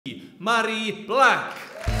Mhairi Black.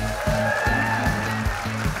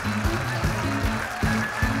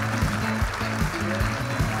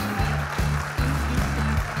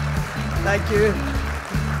 Thank you.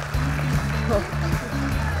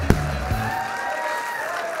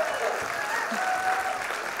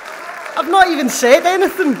 I've not even said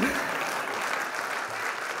anything.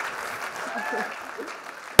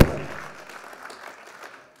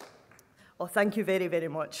 Well, thank you very, very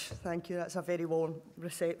much. Thank you. That's a very warm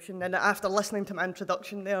reception. And after listening to my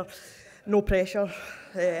introduction there, no pressure.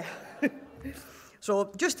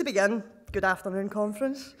 So, just to begin, good afternoon,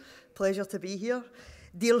 conference. Pleasure to be here.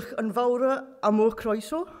 Diolch yn fawr am o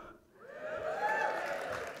croeso.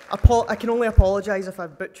 I can only apologise if I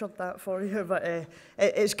butchered that for you, but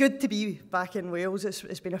it's good to be back in Wales.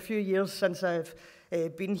 It's been a few years since I've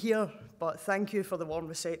been here, but thank you for the warm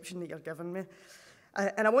reception that you're giving me.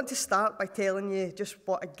 And I want to start by telling you just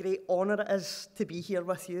what a great honour it is to be here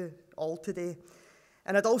with you all today.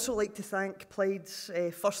 And I'd also like to thank Plaid's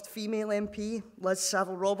first female MP, Liz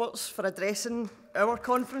Saville-Roberts, for addressing our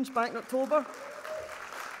conference back in October,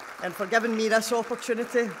 and for giving me this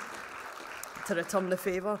opportunity to return the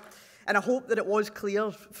favour. And I hope that it was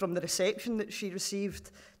clear from the reception that she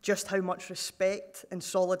received just how much respect and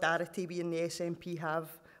solidarity we in the SNP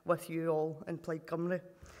have with you all in Plaid Cymru.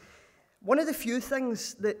 One of the few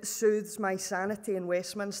things that soothes my sanity in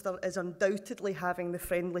Westminster is undoubtedly having the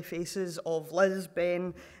friendly faces of Liz,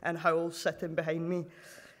 Ben and Howell sitting behind me.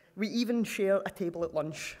 We even share a table at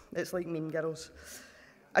lunch. It's like Mean Girls.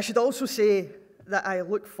 I should also say that I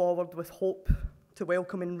look forward with hope to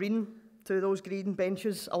welcoming Reen to those green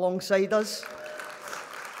benches alongside us.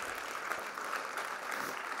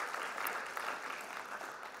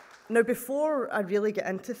 Now, before I really get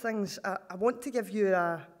into things, I want to give you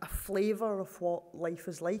a flavour of what life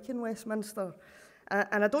is like in Westminster.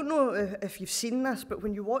 And I don't know if you've seen this, but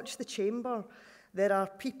when you watch the chamber, there are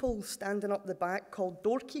people standing up the back called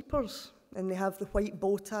doorkeepers, and they have the white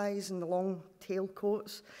bow ties and the long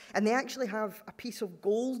tailcoats, and they actually have a piece of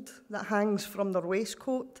gold that hangs from their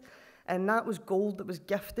waistcoat, and that was gold that was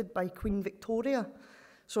gifted by Queen Victoria.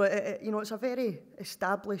 So, you know, it's a very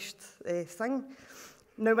established thing.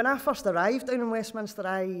 Now, when I first arrived down in Westminster,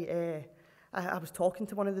 I was talking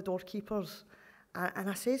to one of the doorkeepers, and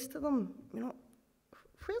I says to them, you know,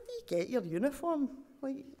 where do you get your uniform?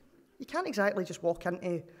 Like, you can't exactly just walk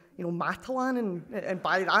into, you know, Matalan and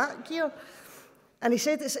buy that gear. And he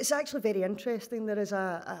said it's actually very interesting. There is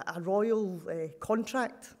a royal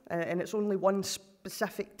contract, and it's only one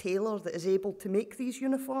specific tailor that is able to make these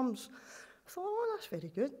uniforms. I thought, oh, that's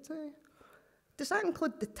very good. Does that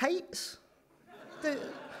include the tights?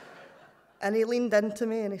 And he leaned into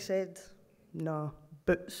me and he said, no,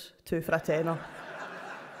 boots, 2 for a tenner.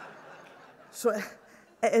 So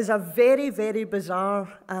it is a very, very bizarre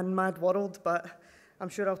and mad world, but I'm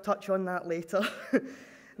sure I'll touch on that later.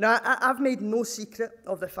 Now, I've made no secret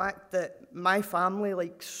of the fact that my family,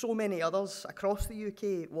 like so many others across the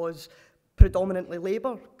UK, was predominantly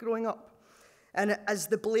Labour growing up. And as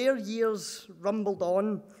the Blair years rumbled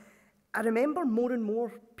on, I remember more and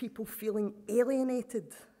more people feeling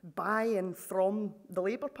alienated by and from the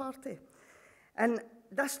Labour Party. And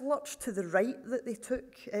this lurch to the right that they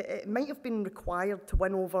took, it might have been required to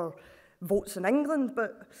win over votes in England,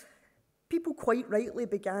 but people quite rightly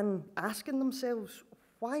began asking themselves,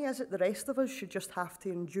 why is it the rest of us should just have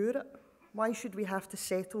to endure it? Why should we have to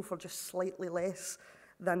settle for just slightly less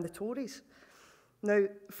than the Tories? Now,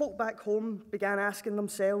 folk back home began asking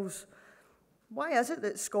themselves, why is it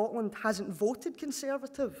that Scotland hasn't voted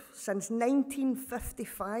Conservative since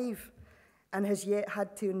 1955 and has yet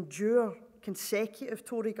had to endure consecutive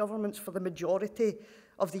Tory governments for the majority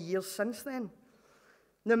of the years since then?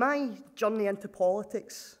 Now, my journey into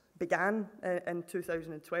politics began in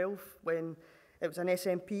 2012 when it was an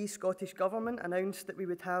SNP Scottish Government announced that we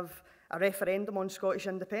would have a referendum on Scottish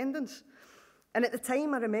independence. And at the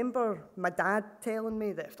time, I remember my dad telling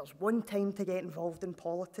me that if there's one time to get involved in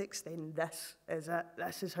politics, then this is it.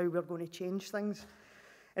 This is how we're going to change things.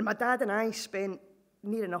 And my dad and I spent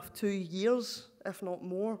near enough 2 years, if not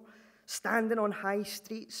more, standing on high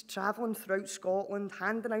streets, travelling throughout Scotland,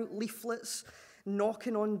 handing out leaflets,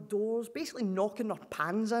 knocking on doors, basically knocking our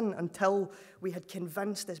pans in until we had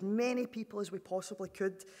convinced as many people as we possibly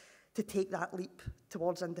could to take that leap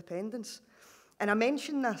towards independence. And I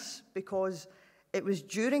mention this because it was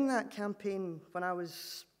during that campaign, when I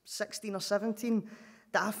was 16 or 17,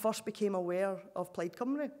 that I first became aware of Plaid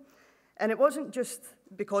Cymru. And it wasn't just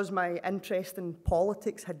because my interest in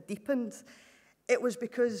politics had deepened, it was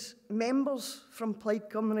because members from Plaid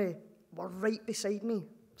Cymru were right beside me,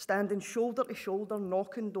 standing shoulder to shoulder,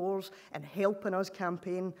 knocking doors and helping us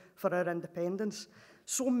campaign for our independence.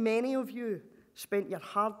 So many of you spent your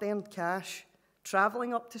hard-earned cash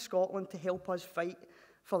travelling up to Scotland to help us fight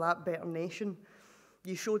for that better nation.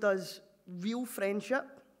 You showed us real friendship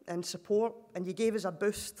and support, and you gave us a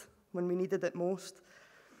boost when we needed it most.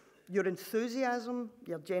 Your enthusiasm,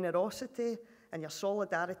 your generosity, and your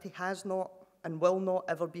solidarity has not and will not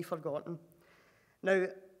ever be forgotten. Now,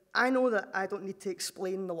 I know that I don't need to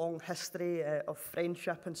explain the long history of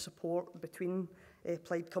friendship and support between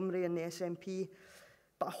Plaid Cymru and the SNP,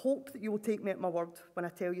 but I hope that you will take me at my word when I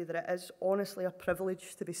tell you that it is honestly a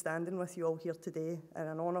privilege to be standing with you all here today and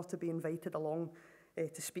an honour to be invited along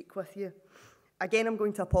to speak with you. Again, I'm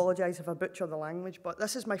going to apologise if I butcher the language, but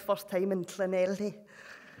this is my first time in Llanelli.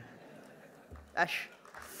 Ish.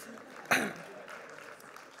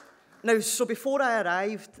 Now, so before I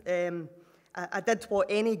arrived, I did what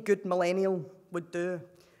any good millennial would do.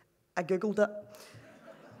 I Googled it.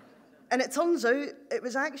 And it turns out it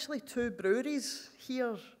was actually 2 breweries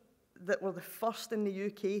here that were the first in the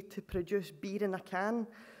UK to produce beer in a can.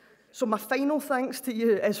 So my final thanks to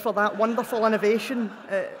you is for that wonderful innovation.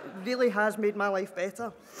 It really has made my life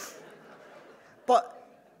better. But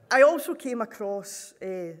I also came across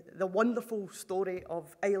the wonderful story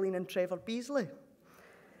of Eileen and Trevor Beasley.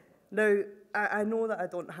 Now, I know that I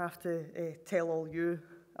don't have to tell all you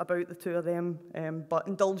about the 2 of them, but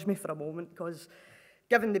indulge me for a moment, because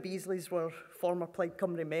given the Beasleys were former Plaid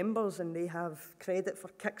Cymru members and they have credit for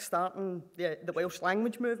kick-starting the Welsh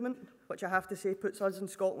language movement, which I have to say puts us in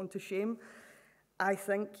Scotland to shame, I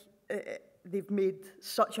think they've made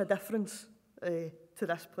such a difference to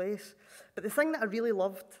this place. But the thing that I really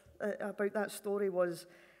loved about that story was,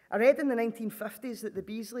 I read in the 1950s that the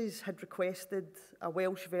Beasleys had requested a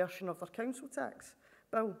Welsh version of their council tax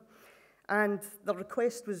bill, and the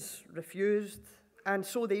request was refused, and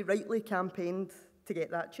so they rightly campaigned to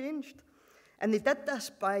get that changed. And they did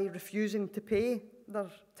this by refusing to pay their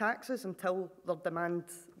taxes until their demand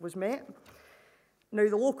was met. Now,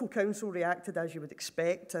 the local council reacted as you would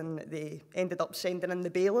expect, and they ended up sending in the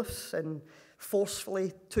bailiffs and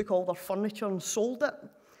forcefully took all their furniture and sold it.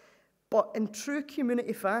 But in true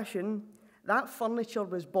community fashion, that furniture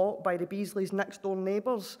was bought by the Beasleys' next-door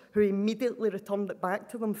neighbours, who immediately returned it back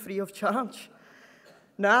to them free of charge.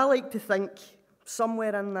 Now, I like to think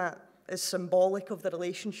somewhere in that is symbolic of the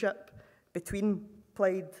relationship between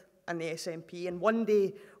Plaid and the SNP, and one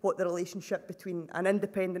day what the relationship between an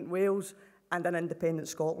independent Wales and an independent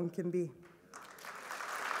Scotland can be.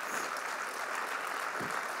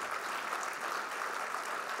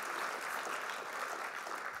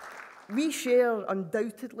 We share,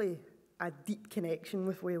 undoubtedly, a deep connection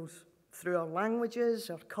with Wales through our languages,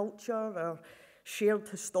 our culture, our shared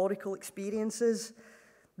historical experiences,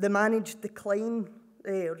 the managed decline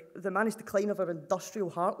of our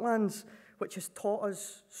industrial heartlands, which has taught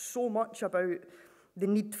us so much about the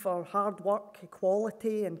need for hard work,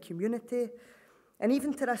 equality, and community. And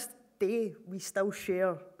even to this day, we still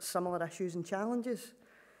share similar issues and challenges.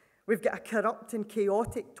 We've got a corrupt and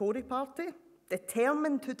chaotic Tory party,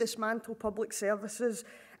 determined to dismantle public services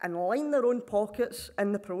and line their own pockets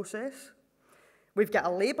in the process. We've got a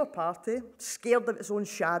Labour Party, scared of its own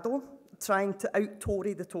shadow, trying to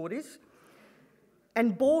out-Tory the Tories.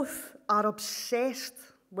 And both are obsessed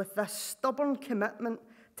with this stubborn commitment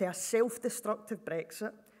to a self-destructive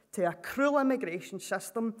Brexit, to a cruel immigration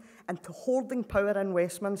system, and to hoarding power in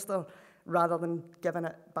Westminster rather than giving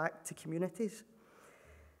it back to communities.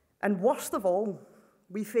 And worst of all,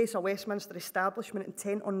 we face a Westminster establishment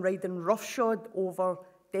intent on riding roughshod over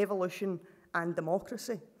devolution and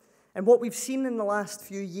democracy. And what we've seen in the last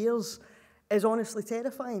few years is honestly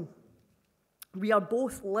terrifying. We are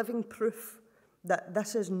both living proof that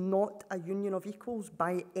this is not a union of equals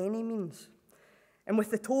by any means. And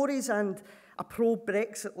with the Tories and a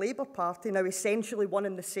pro-Brexit Labour Party now essentially one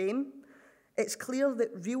and the same, it's clear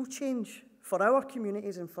that real change for our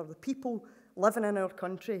communities and for the people living in our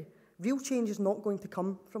country, real change is not going to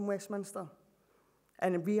come from Westminster.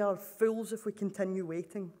 And we are fools if we continue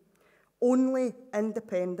waiting. Only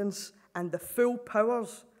independence and the full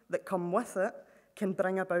powers that come with it can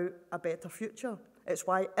bring about a better future. It's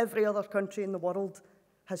why every other country in the world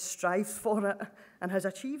has strived for it and has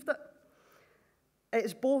achieved it.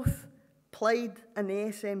 It's both Plaid and the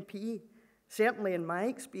SNP, certainly in my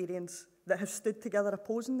experience, that have stood together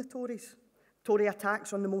opposing the Tories. Tory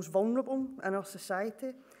attacks on the most vulnerable in our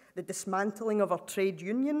society, the dismantling of our trade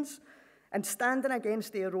unions, and standing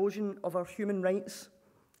against the erosion of our human rights.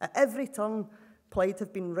 At every turn, Plaid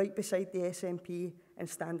have been right beside the SNP and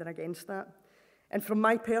standing against that. And from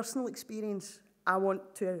my personal experience, I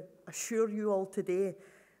want to assure you all today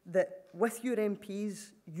that with your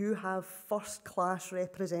MPs, you have first-class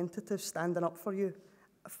representatives standing up for you.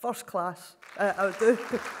 First class. I would do.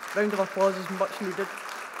 Round of applause is much needed.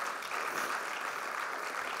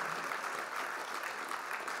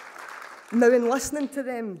 Now, in listening to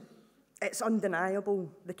them, it's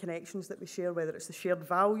undeniable the connections that we share, whether it's the shared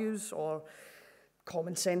values or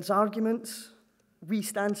common sense arguments. We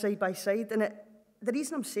stand side by side. And the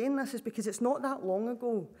reason I'm saying this is because it's not that long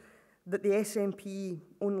ago that the SNP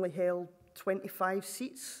only held 25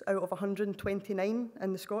 seats out of 129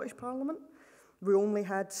 in the Scottish Parliament. We only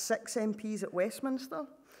had 6 MPs at Westminster.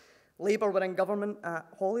 Labour were in government at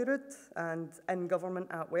Holyrood and in government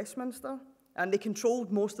at Westminster, and they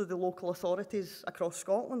controlled most of the local authorities across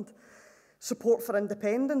Scotland. Support for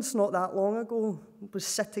independence not that long ago was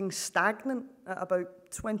sitting stagnant at about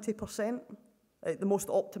 20%. The most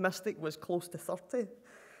optimistic was close to 30%.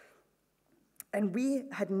 And we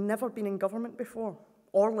had never been in government before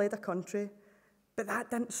or led a country, but that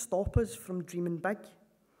didn't stop us from dreaming big.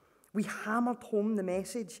 We hammered home the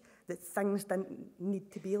message that things didn't need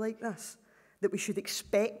to be like this, that we should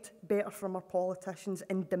expect better from our politicians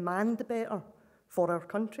and demand better for our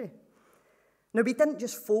country. Now, we didn't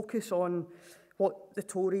just focus on what the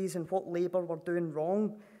Tories and what Labour were doing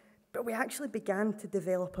wrong, but we actually began to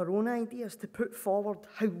develop our own ideas, to put forward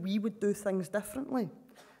how we would do things differently,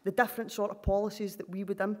 the different sort of policies that we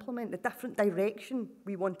would implement, the different direction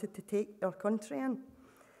we wanted to take our country in.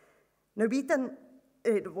 Now, we didn't,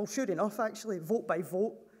 well, sure enough, actually, vote by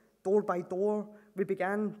vote, door by door, we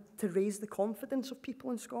began to raise the confidence of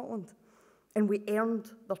people in Scotland. And we earned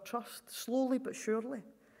their trust, slowly but surely.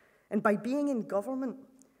 And by being in government,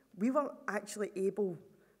 we were actually able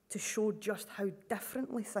to show just how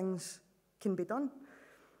differently things can be done.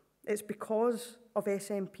 It's because of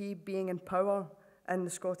SNP being in power in the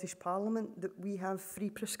Scottish Parliament that we have free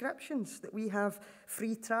prescriptions, that we have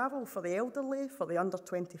free travel for the elderly, for the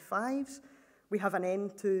under-25s. We have an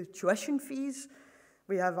end to tuition fees.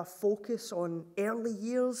 We have a focus on early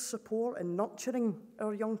years support and nurturing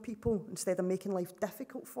our young people instead of making life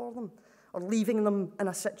difficult for them or leaving them in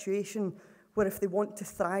a situation where if they want to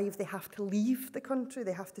thrive, they have to leave the country,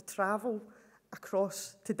 they have to travel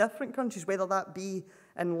across to different countries, whether that be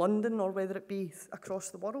in London or whether it be across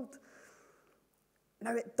the world.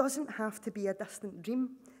 Now, it doesn't have to be a distant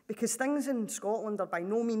dream because things in Scotland are by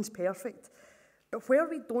no means perfect. But where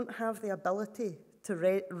we don't have the ability to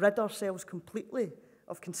rid ourselves completely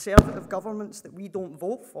of conservative governments that we don't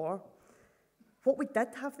vote for, what we did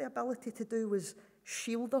have the ability to do was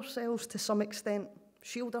shield ourselves to some extent,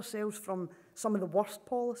 shield ourselves from some of the worst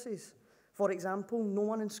policies. For example, no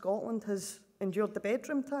one in Scotland has endured the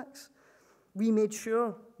bedroom tax. We made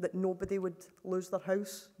sure that nobody would lose their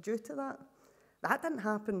house due to that. That didn't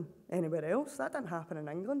happen anywhere else. That didn't happen in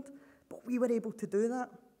England. But we were able to do that.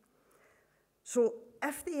 So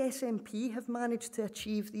if the SNP have managed to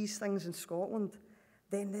achieve these things in Scotland,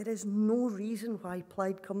 then there is no reason why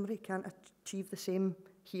Plaid Cymru can't achieve the same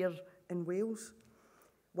here in Wales.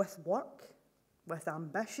 With work, with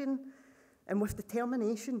ambition, and with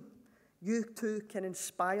determination, you too can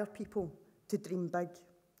inspire people to dream big,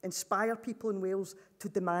 inspire people in Wales to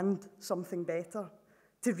demand something better,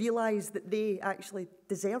 to realise that they actually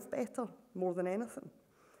deserve better more than anything.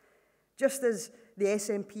 Just as the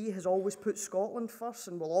SNP has always put Scotland first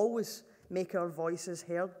and will always make our voices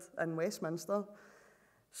heard in Westminster,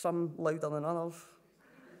 some louder than others,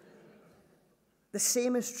 the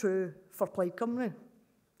same is true for Plaid Cymru.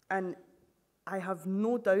 And I have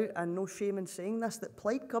no doubt and no shame in saying this, that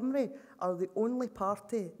Plaid Cymru are the only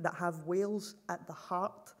party that have Wales at the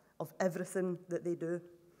heart of everything that they do.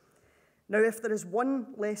 Now, if there is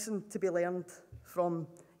one lesson to be learned from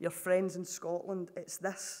your friends in Scotland, it's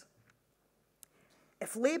this.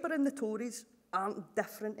 If Labour and the Tories aren't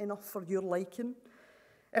different enough for your liking,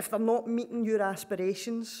 if they're not meeting your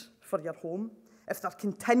aspirations for your home, if they're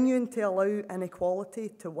continuing to allow inequality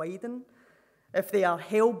to widen, if they are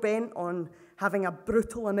hell-bent on having a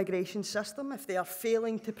brutal immigration system, if they are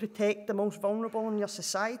failing to protect the most vulnerable in your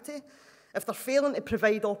society, if they're failing to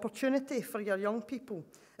provide opportunity for your young people,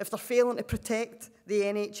 if they're failing to protect the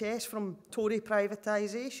NHS from Tory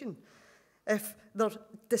privatisation, if they're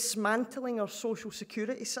dismantling our social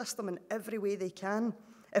security system in every way they can,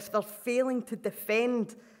 if they're failing to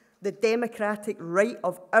defend the democratic right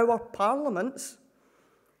of our parliaments,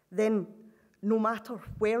 then no matter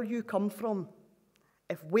where you come from,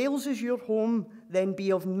 if Wales is your home, then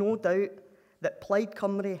be of no doubt that Plaid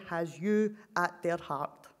Cymru has you at their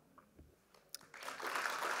heart.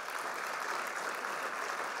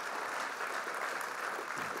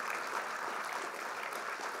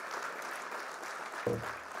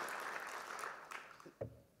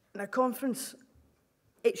 Now, conference,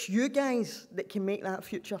 it's you guys that can make that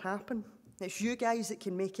future happen. It's you guys that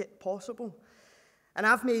can make it possible. And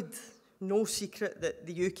I've made no secret that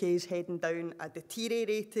the UK is heading down a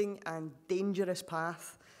deteriorating and dangerous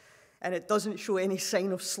path, and it doesn't show any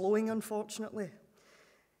sign of slowing, unfortunately.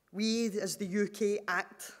 We, as the UK,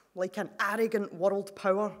 act like an arrogant world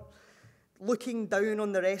power, looking down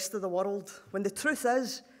on the rest of the world, when the truth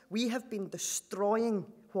is, we have been destroying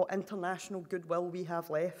what international goodwill we have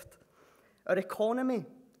left. Our economy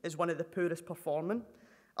is one of the poorest performing.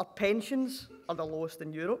 Our pensions are the lowest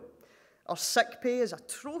in Europe. Our sick pay is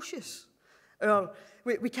atrocious.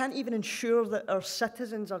 We can't even ensure that our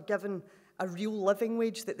citizens are given a real living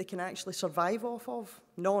wage that they can actually survive off of.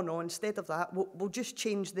 No, instead of that, we'll just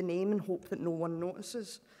change the name and hope that no one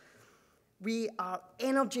notices. We are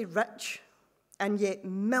energy rich, and yet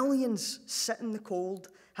millions sit in the cold,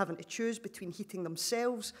 having to choose between heating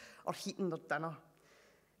themselves or heating their dinner.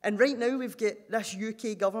 And right now we've got this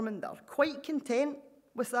UK government that are quite content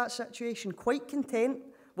with that situation, quite content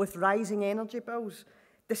with rising energy bills,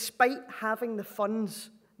 despite having the funds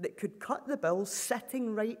that could cut the bills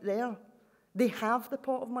sitting right there. They have the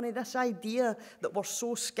pot of money. This idea that we're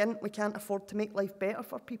so skint we can't afford to make life better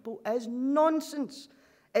for people is nonsense.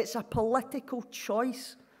 It's a political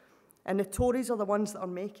choice. And the Tories are the ones that are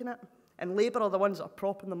making it. And Labour are the ones that are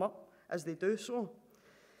propping them up as they do so.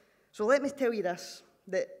 So let me tell you this,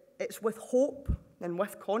 that it's with hope and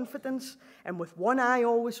with confidence and with one eye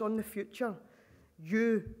always on the future,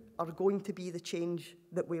 you are going to be the change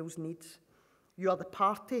that Wales needs. You are the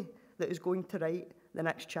party that is going to write the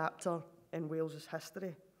next chapter in Wales's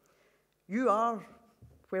history. You are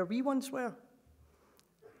where we once were.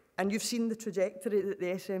 And you've seen the trajectory that the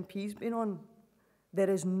SNP's been on.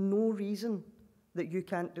 There is no reason that you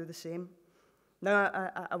can't do the same.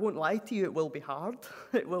 Now, I won't lie to you, it will be hard.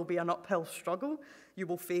 It will be an uphill struggle. You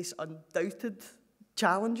will face undoubted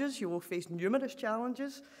challenges. You will face numerous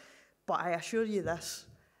challenges. But I assure you this,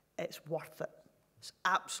 it's worth it. It's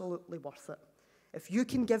absolutely worth it. If you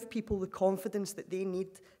can give people the confidence that they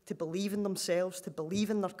need to believe in themselves, to believe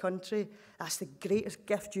in their country, that's the greatest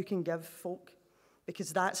gift you can give folk,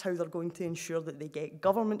 because that's how they're going to ensure that they get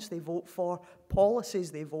governments they vote for,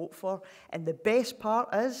 policies they vote for, and the best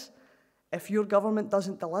part is, if your government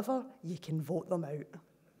doesn't deliver, you can vote them out.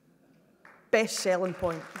 Best selling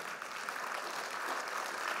point.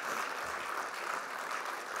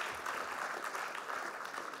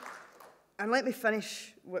 And let me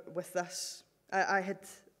finish with this. I'd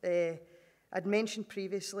mentioned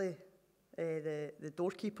previously the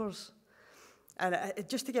doorkeepers, and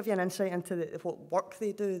just to give you an insight into what work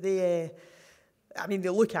they do, they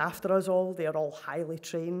look after us all. They are all highly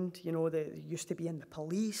trained. You know, they used to be in the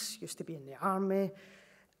police, used to be in the army.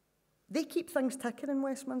 They keep things ticking in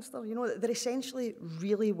Westminster. You know, they're essentially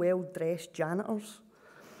really well-dressed janitors,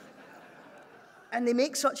 and they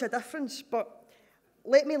make such a difference. But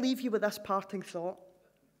let me leave you with this parting thought,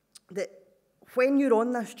 that when you're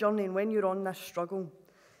on this journey and when you're on this struggle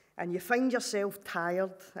and you find yourself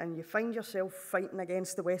tired and you find yourself fighting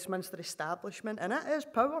against the Westminster establishment, and it is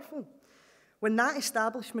powerful, when that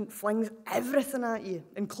establishment flings everything at you,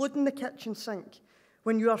 including the kitchen sink,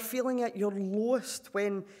 when you are feeling at your lowest,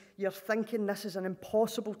 when you're thinking this is an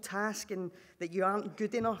impossible task and that you aren't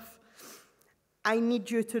good enough, I need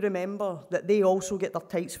you to remember that they also get their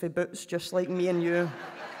tights for boots, just like me and you,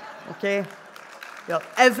 okay? You're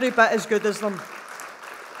every bit as good as them.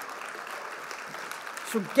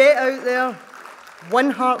 So get out there,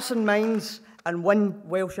 win hearts and minds, and win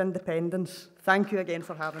Welsh independence. Thank you again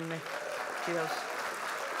for having me. Cheers.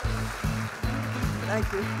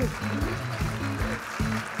 Thank you.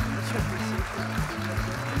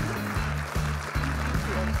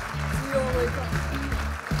 See you all later.